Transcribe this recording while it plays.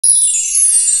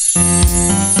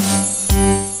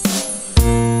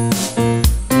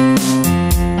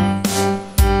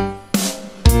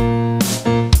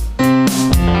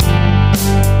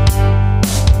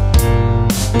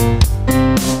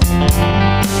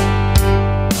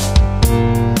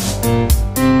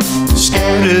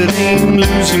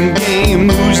Losing game,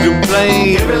 who's to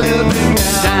blame? Every little thing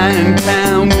now. Dying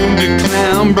clown, wounded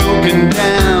clown, broken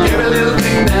down. Every little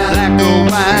thing now. Black or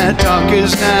white, dark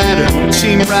as night, it don't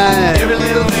seem right. Every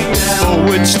little thing now.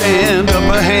 Forward stand,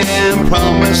 upper hand,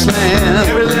 promised land.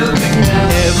 Every little thing now.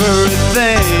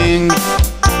 Everything.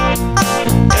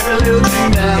 Every little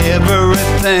thing now.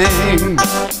 Everything.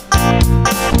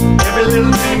 Every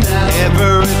little thing now.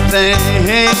 Everything.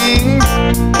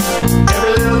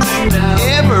 Every little thing now.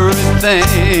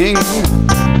 Everything.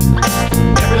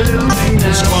 Every little thing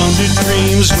now. Squandered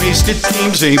dreams, wasted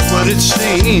teams ain't what it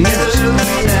seems. Every little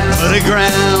thing now. Muddy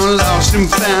ground, lost and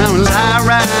found, lie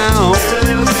around. Every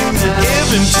little thing now.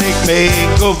 Give and take,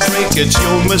 make or break, it's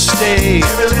your mistake.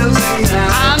 Every little thing now.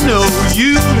 I know,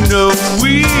 you know,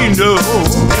 we know.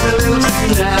 Every little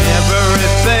thing now.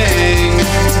 Everything.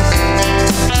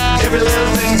 Every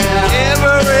little thing now.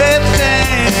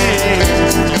 Everything.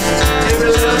 Every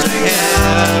little thing now.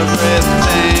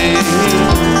 Everything.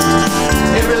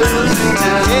 Every little thing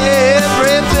now.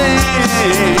 Everything.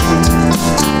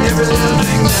 Every little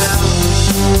thing now.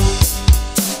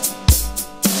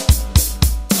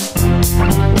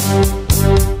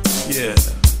 Yeah.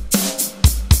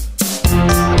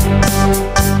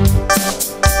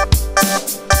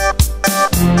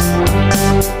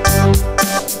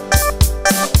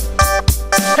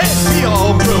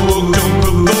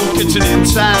 It's an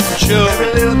inside show. Every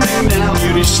little thing now.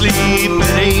 Beauty sleep, it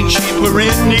ain't cheap, we're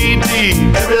in knee deep.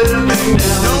 Every little thing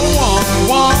now. No one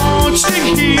wants to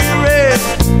hear it.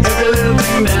 Every little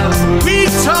thing now. We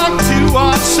talk to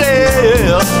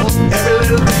ourselves. Every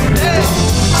little thing now.